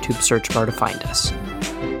Reviews in YouTube search bar to find us.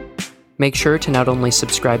 Make sure to not only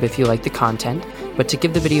subscribe if you like the content, but to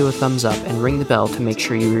give the video a thumbs up and ring the bell to make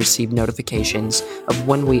sure you receive notifications of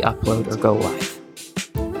when we upload or go live.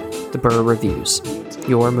 The Burrow Reviews,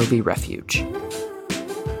 your movie refuge.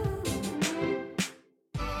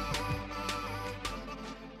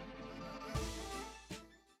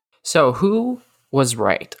 So, who was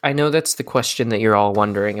right? I know that's the question that you're all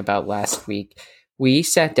wondering about last week. We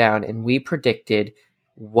sat down and we predicted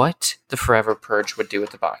what The Forever Purge would do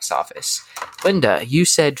at the box office. Linda, you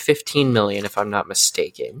said 15 million, if I'm not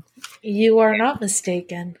mistaken. You are not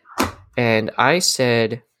mistaken. And I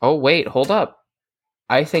said, oh, wait, hold up.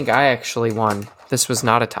 I think I actually won. This was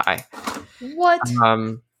not a tie. What?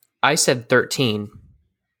 I said 13.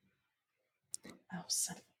 Oh,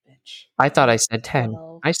 son of a bitch. I thought I said 10.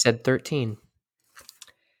 12. I said 13.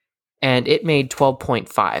 And it made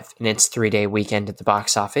 12.5 in its 3-day weekend at the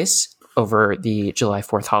box office over the July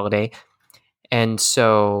 4th holiday. And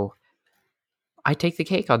so I take the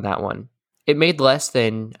cake on that one. It made less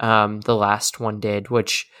than the last one did,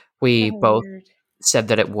 which we both said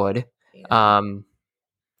that it would. Yeah.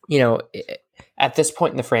 At this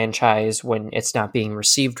point in the franchise, when it's not being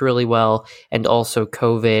received really well, and also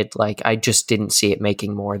COVID, like, I just didn't see it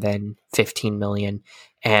making more than 15 million.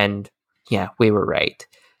 And yeah, we were right.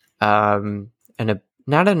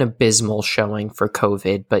 Not an abysmal showing for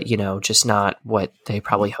COVID, but, just not what they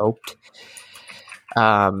probably hoped.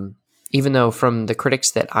 Even though from the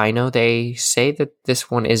critics that I know, they say that this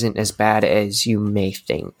one isn't as bad as you may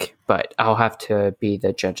think, but I'll have to be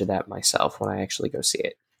the judge of that myself when I actually go see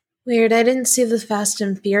it. Weird. I didn't see the Fast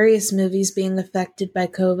and Furious movies being affected by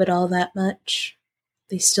COVID all that much.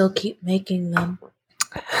 They still keep making them.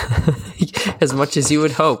 As much as you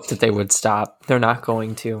would hope that they would stop, they're not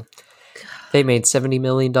going to. They made $70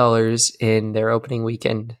 million in their opening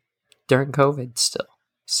weekend during COVID still.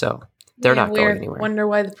 So they're not going anywhere. Wonder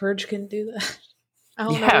why The Purge couldn't do that. I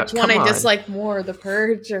don't know which come one I on. dislike more, The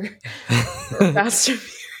Purge or Fast and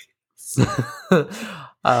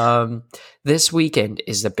Furious. This weekend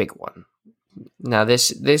is the big one. Now,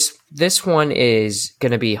 this one is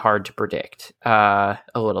going to be hard to predict a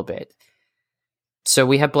little bit. So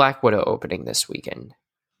we have Black Widow opening this weekend.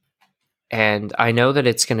 And I know that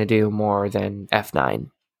it's going to do more than F9.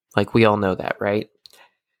 Like, we all know that, right?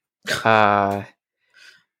 But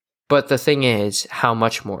the thing is, how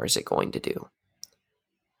much more is it going to do?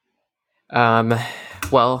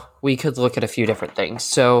 Well, we could look at a few different things.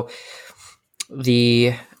 So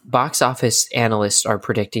the box office analysts are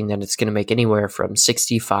predicting that it's going to make anywhere from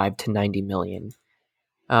 65 to 90 million.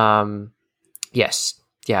 Yes.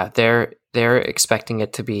 Yeah, they're expecting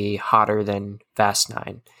it to be hotter than Fast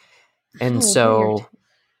 9. And weird.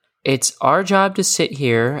 It's our job to sit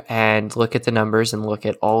here and look at the numbers and look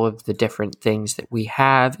at all of the different things that we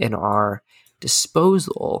have in our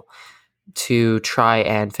disposal to try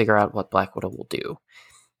and figure out what Black Widow will do.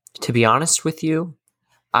 To be honest with you,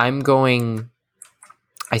 I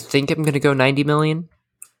think I'm going to go 90 million.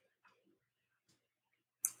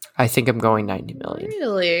 I think I'm going 90 million.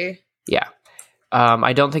 Really? Yeah.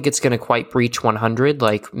 I don't think it's going to quite breach 100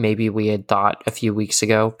 like maybe we had thought a few weeks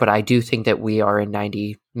ago, but I do think that we are in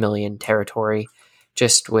 90 million territory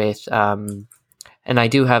just with, and I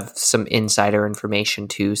do have some insider information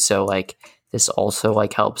too. So like this also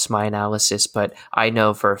like helps my analysis, but I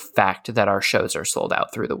know for a fact that our shows are sold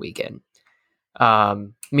out through the weekend.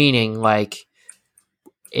 Meaning like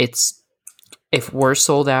if we're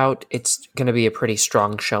sold out, it's going to be a pretty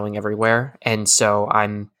strong showing everywhere. And so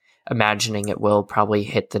I'm imagining it will probably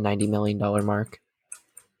hit the $90 million mark.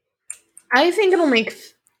 I think it'll make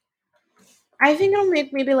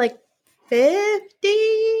maybe like 50.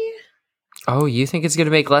 Oh, you think it's going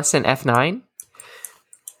to make less than F9?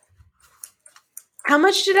 How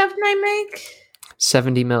much did F9 make?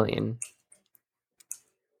 70 million.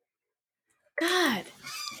 God.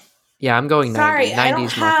 Yeah, I'm going 90. Sorry, I don't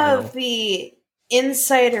 90's my have final. the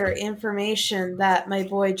insider information that my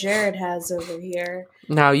boy Jared has over here.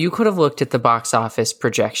 Now, you could have looked at the box office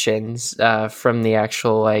projections from the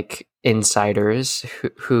actual like insiders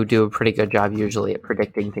who do a pretty good job usually at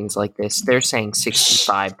predicting things like this. They're saying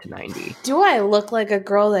 65 to 90. Do I look like a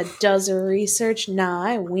girl that does her research? Nah,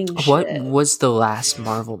 I wing What shit. was the last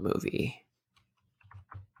Marvel movie?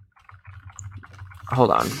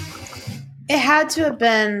 Hold on. It had to have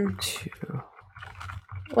been...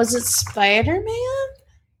 Was it Spider-Man?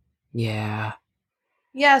 Yeah.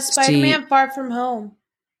 Yeah, Spider-Man Far From Home.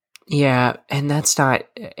 Yeah, and that's not...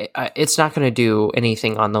 It's not going to do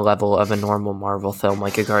anything on the level of a normal Marvel film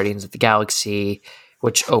like a Guardians of the Galaxy,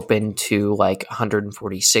 which opened to like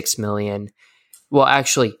 146 million. Well,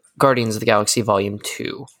 actually, Guardians of the Galaxy Volume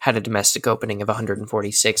 2 had a domestic opening of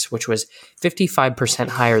 146, which was 55%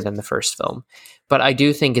 higher than the first film. But I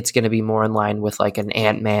do think it's going to be more in line with like an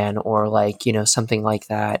Ant-Man or like, you know, something like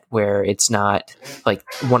that, where it's not like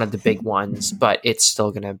one of the big ones, but it's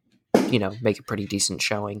still going to, you know, make a pretty decent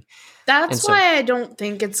showing. That's why I don't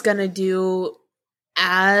think it's going to do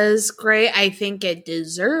as great. I think it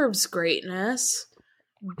deserves greatness,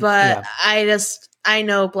 but yeah. I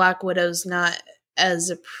know Black Widow's not as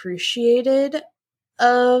appreciated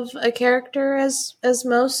of a character as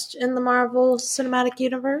most in the Marvel Cinematic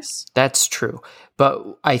Universe. That's true. But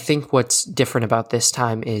I think what's different about this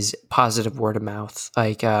time is positive word of mouth.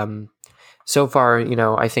 Like, so far, you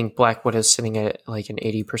know, I think Black Widow's sitting at like an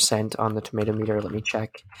 80% on the tomato meter. Let me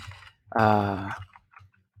check. Yeah,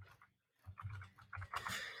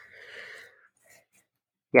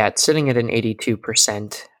 it's sitting at an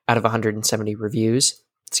 82% out of 170 reviews.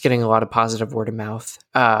 It's getting a lot of positive word of mouth.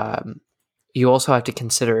 You also have to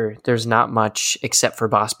consider there's not much except for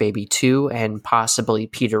Boss Baby 2 and possibly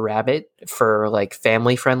Peter Rabbit for like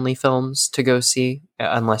family-friendly films to go see,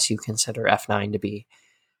 unless you consider F9 to be.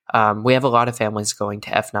 We have a lot of families going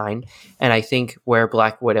to F9, and I think where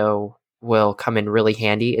Black Widow will come in really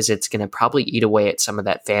handy is it's going to probably eat away at some of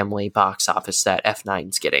that family box office that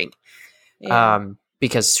F9's getting. Yeah.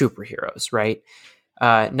 Because superheroes, right?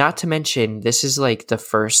 Not to mention, this is like the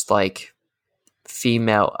first like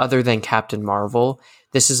female, other than Captain Marvel,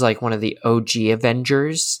 this is like one of the OG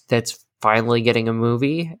Avengers that's finally getting a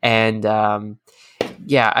movie. And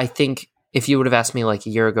yeah, I think if you would have asked me like a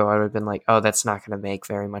year ago, I would have been like, oh, that's not going to make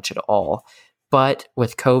very much at all. But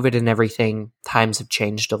with COVID and everything, times have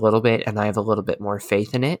changed a little bit, and I have a little bit more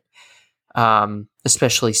faith in it,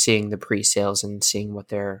 especially seeing the pre-sales and seeing what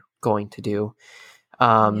they're going to do.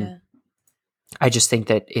 I just think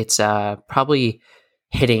that it's probably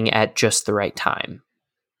hitting at just the right time.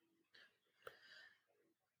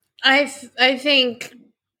 I think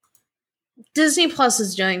Disney Plus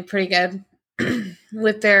is doing pretty good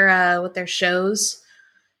with their shows,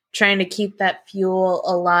 trying to keep that fuel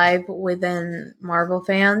alive within Marvel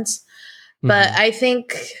fans. But I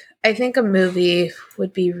think a movie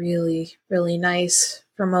would be really, really nice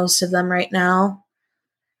for most of them right now.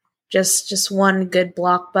 Just one good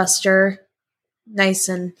blockbuster, nice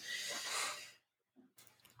and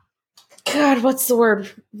God, what's the word?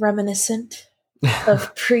 Reminiscent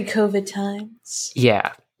of pre-COVID times.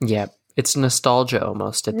 Yeah. It's nostalgia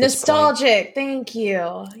almost at this point. Nostalgic, thank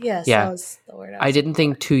you. Yes, Yeah. that was the word. I didn't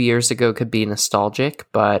think 2 years ago could be nostalgic,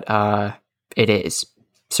 but it is,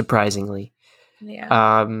 surprisingly.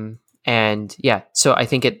 Yeah. And yeah, so I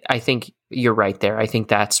think you're right there. I think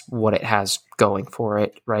that's what it has going for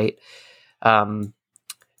it, right? An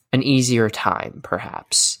easier time,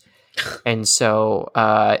 perhaps. And so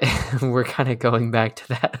we're kind of going back to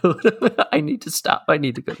that a little bit. I need to stop. I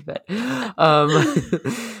need to go to bed.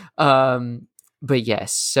 But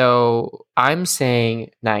yes, so I'm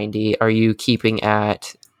saying 90. Are you keeping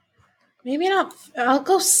at? Maybe not. I'll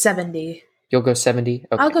go 70. You'll go 70?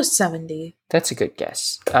 Okay. I'll go 70. That's a good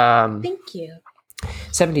guess. Thank you.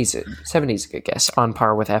 70's a good guess, on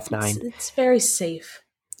par with F9. It's very safe.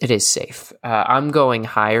 It is safe. I'm going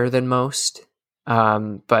higher than most,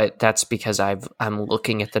 but that's because I'm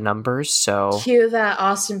looking at the numbers. So Cue that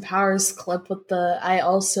Austin Powers clip with the "I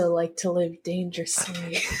also like to live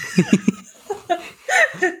dangerously."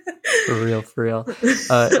 for real.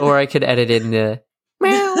 Or I could edit in the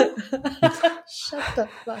meow. Shut the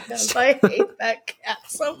fuck up! I hate that cat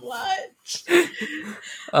so much.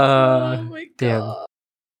 Oh my god! Damn.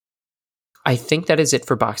 I think that is it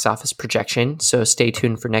for box office projection, so stay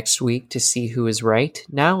tuned for next week to see who is right.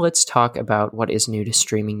 Now let's talk about what is new to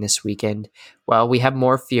streaming this weekend. Well, we have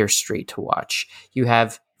more Fear Street to watch. You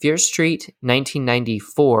have Fear Street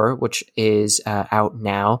 1994, which is out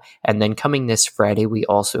now, and then coming this Friday, we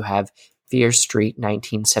also have Fear Street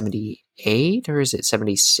 1978, or is it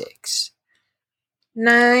 76?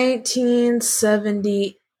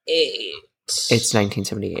 1978. It's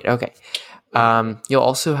 1978, okay. You'll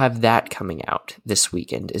also have that coming out this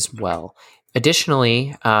weekend as well.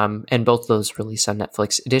 Additionally, and both of those released on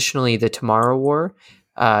Netflix. Additionally, The Tomorrow War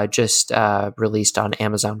just released on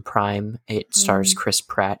Amazon Prime. It stars Chris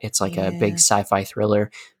Pratt. It's like a big sci-fi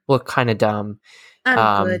thriller. Looked kind of dumb.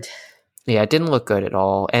 Good. Yeah, it didn't look good at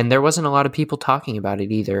all. And there wasn't a lot of people talking about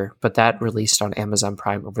it either, but that released on Amazon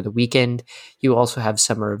Prime over the weekend. You also have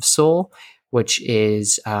Summer of Soul, which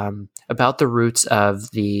is about the roots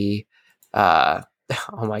of the oh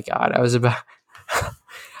my god,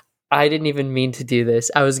 I didn't even mean to do this.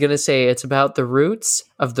 I was going to say it's about the roots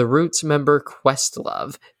of the Roots member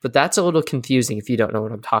Questlove, but that's a little confusing if you don't know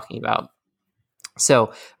what I'm talking about.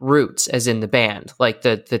 So Roots, as in the band, like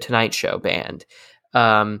the Tonight Show band,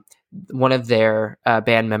 one of their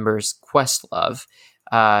band members, Questlove,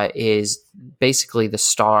 is basically the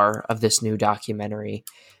star of this new documentary.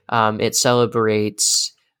 It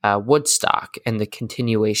celebrates Woodstock and the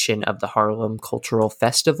continuation of the Harlem Cultural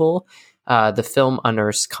Festival. The film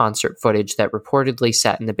unearths concert footage that reportedly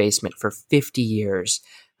sat in the basement for 50 years.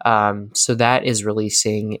 So that is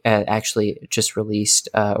releasing, actually just released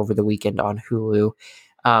over the weekend on Hulu.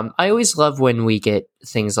 I always love when we get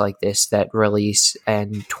things like this that release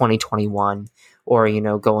in 2021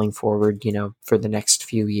 or, going forward, for the next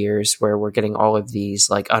few years, where we're getting all of these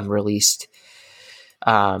like unreleased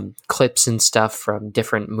clips and stuff from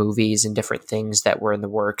different movies and different things that were in the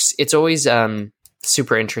works. It's always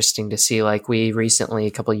super interesting to see. Like, we recently,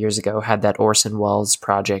 a couple of years ago, had that Orson Welles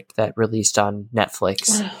project that released on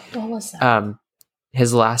Netflix. What was that?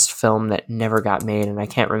 His last film that never got made, and I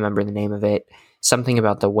can't remember the name of it. Something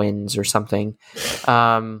about the winds or something.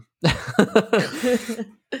 But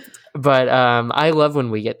I love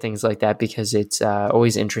when we get things like that, because it's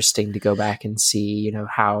always interesting to go back and see,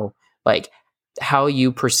 how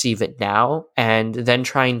you perceive it now, and then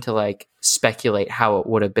trying to speculate how it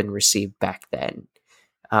would have been received back then.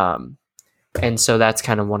 And so that's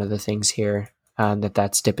kind of one of the things here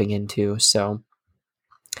that's dipping into. So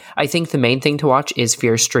I think the main thing to watch is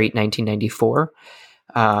Fear Street 1994.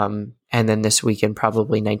 And then this weekend,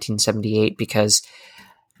 probably 1978, because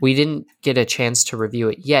we didn't get a chance to review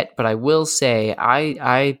it yet, but I will say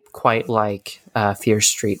I quite like Fear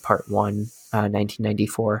Street Part 1,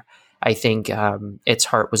 1994. I think its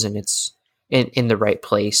heart was in its in the right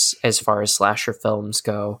place as far as slasher films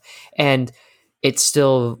go. And it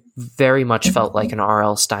still very much felt like an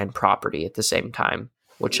R.L. Stine property at the same time,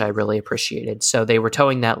 which I really appreciated. So they were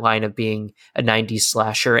towing that line of being a 90s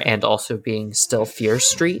slasher and also being still Fear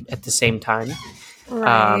Street at the same time.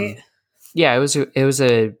 Right. Yeah, it was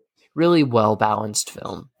a really well-balanced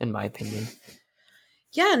film, in my opinion.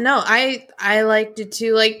 Yeah, no, I liked it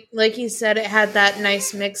too. Like you said, it had that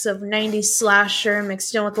nice mix of 90s slasher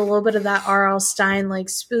mixed in with a little bit of that R.L. Stine, like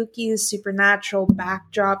spooky, supernatural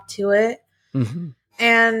backdrop to it. Mm-hmm.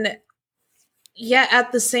 And yeah,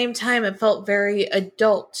 at the same time, it felt very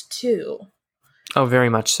adult too. Oh, very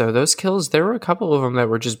much so. Those kills, there were a couple of them that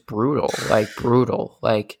were just brutal.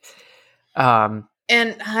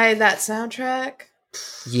 And hi, that soundtrack.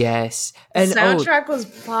 Yes. The And soundtrack was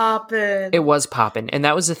popping. it was popping. And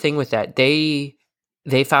that was the thing with that. They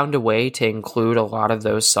found a way to include a lot of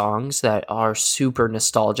those songs that are super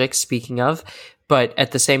nostalgic, speaking of, but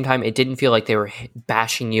at the same time, it didn't feel like they were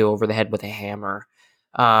bashing you over the head with a hammer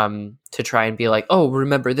to try and be like, oh,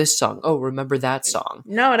 remember this song. Oh, remember that song.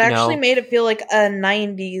 No, it actually made it feel like a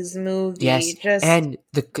 90s movie. Yes. Just And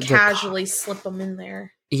casually slip them in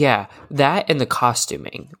there. Yeah, that and the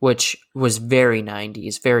costuming, which was very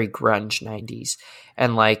 90s, very grunge 90s.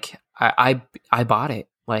 And like I bought it.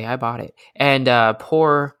 Like I bought it. And I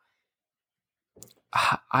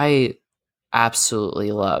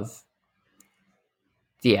absolutely love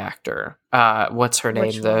the actor. What's her name?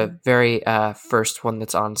 Which The one? very first one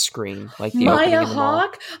that's on screen, like the opening Maya in the mall.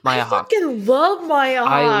 Hawke? Maya I Hawke. fucking love Maya Hawke.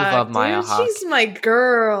 I love Maya dude. Hawke. She's my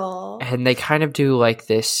girl. And they kind of do like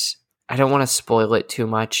this. I don't want to spoil it too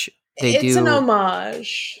much. It's an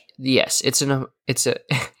homage. Yes, it's a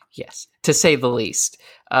yes, to say the least.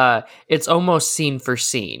 It's almost scene for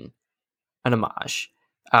scene an homage.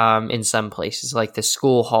 In some places, like the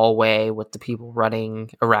school hallway with the people running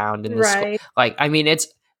around in the school. Right. Like, I mean, it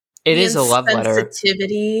is a love letter.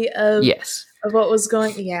 Sensitivity of Yes. of what was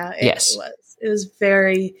going. Yeah, Yes. It was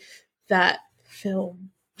very that film.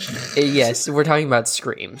 Yes, we're talking about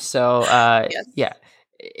Scream. So, Yes. yeah,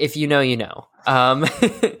 if you know, you know.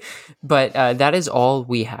 But that is all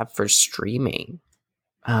we have for streaming.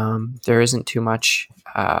 There isn't too much.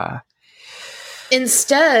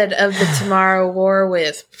 Instead of the Tomorrow War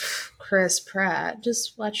with Chris Pratt,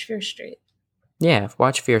 just watch Fear Street. Yeah,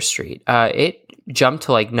 watch Fear Street. It jumped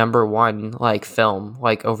to like number one, like film,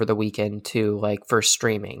 like over the weekend to like for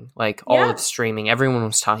streaming, like all Yeah. of streaming. Everyone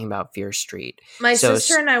was talking about Fear Street. My So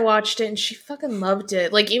sister and I watched it, and she fucking loved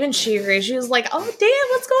it. Like, even she agreed. She was like, "Oh, damn,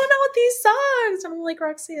 what's going on with these songs?" And I'm like,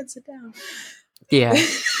 "Roxanne, sit down." Yeah.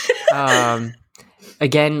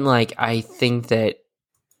 Again, like I think that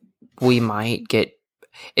we might get.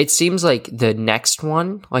 It seems like the next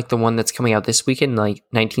one, like the one that's coming out this weekend, like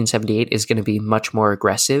 1978, is going to be much more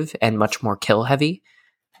aggressive and much more kill heavy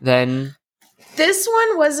than. This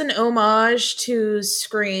one was an homage to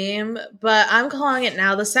Scream, but I'm calling it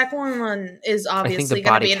now. The second one is obviously going to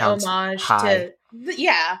body be an count's homage high. to.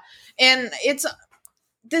 Yeah. And it's,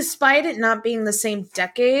 despite it not being the same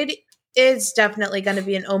decade, it's definitely going to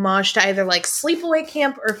be an homage to either like Sleepaway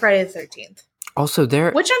Camp or Friday the 13th, Also,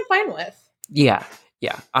 there. which I'm fine with. Yeah.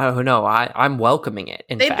 Oh no, I'm welcoming it.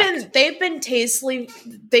 They've been tastefully.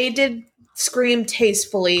 They did Scream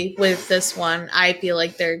tastefully with this one. I feel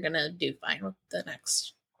like they're gonna do fine with the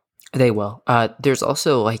next. They will. There's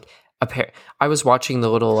also like a pair. I was watching the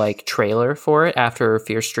little like trailer for it after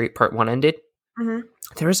Fear Street Part 1 ended. Mhm.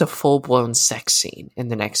 There is a full blown sex scene in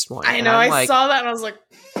the next one. I and know. I'm I like- saw that and I was like,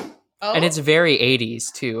 oh. And it's very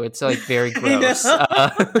 80s too. It's like very I gross. know.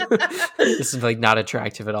 This is like not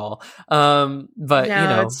attractive at all. But No, you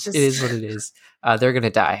know, it's just- it is what it is. They're gonna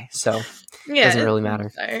die, so Yeah, doesn't really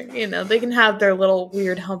matter. You know, they can have their little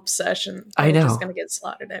weird hump session. I They're know. just gonna get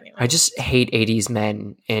slaughtered anyway. I just hate 80s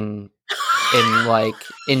men in like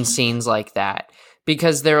in scenes like that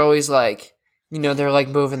because they're always like, you know, they're like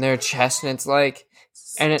moving their chest and it's like,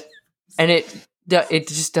 and it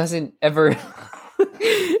just doesn't ever.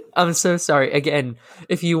 I'm so sorry. Again,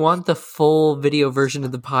 if you want the full video version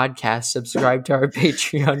of the podcast, subscribe to our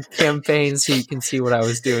Patreon campaign so you can see what I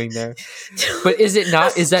was doing there. But is it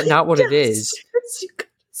not? Is that not what it is?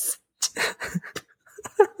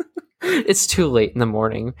 It's too late in the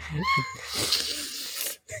morning.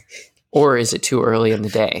 Or is it too early in the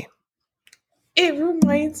day? It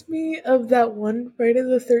reminds me of that one Friday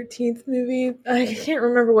the 13th movie. I can't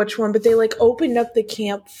remember which one, but they like opened up the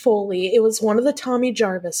camp fully. It was one of the Tommy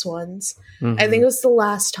Jarvis ones. I think it was the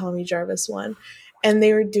last Tommy Jarvis one. And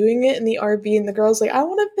they were doing it in the RV, and the girl's like, I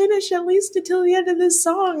want to finish at least until the end of this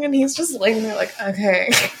song. And he's just laying there like, okay.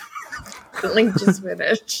 Like, just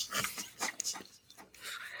finish.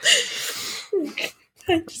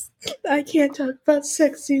 I can't talk about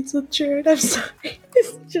sex scenes with Jared. I'm sorry.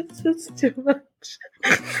 It's too much.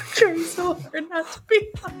 I'm trying so hard not to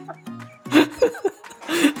be.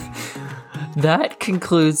 That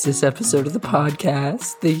concludes this episode of the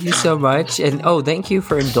podcast. Thank you so much. And thank you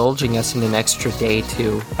for indulging us in an extra day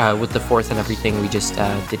too. With the 4th and everything, we just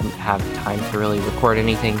didn't have time to really record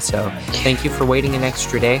anything. So thank you for waiting an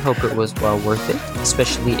extra day. Hope it was well worth it,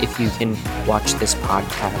 especially if you can watch this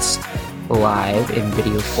podcast live in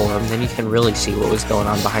video form. Then you can really see what was going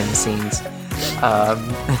on behind the scenes.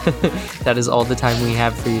 That is all the time we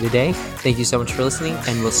have for you today. Thank you so much for listening,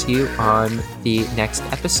 and we'll see you on the next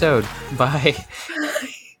episode. Bye.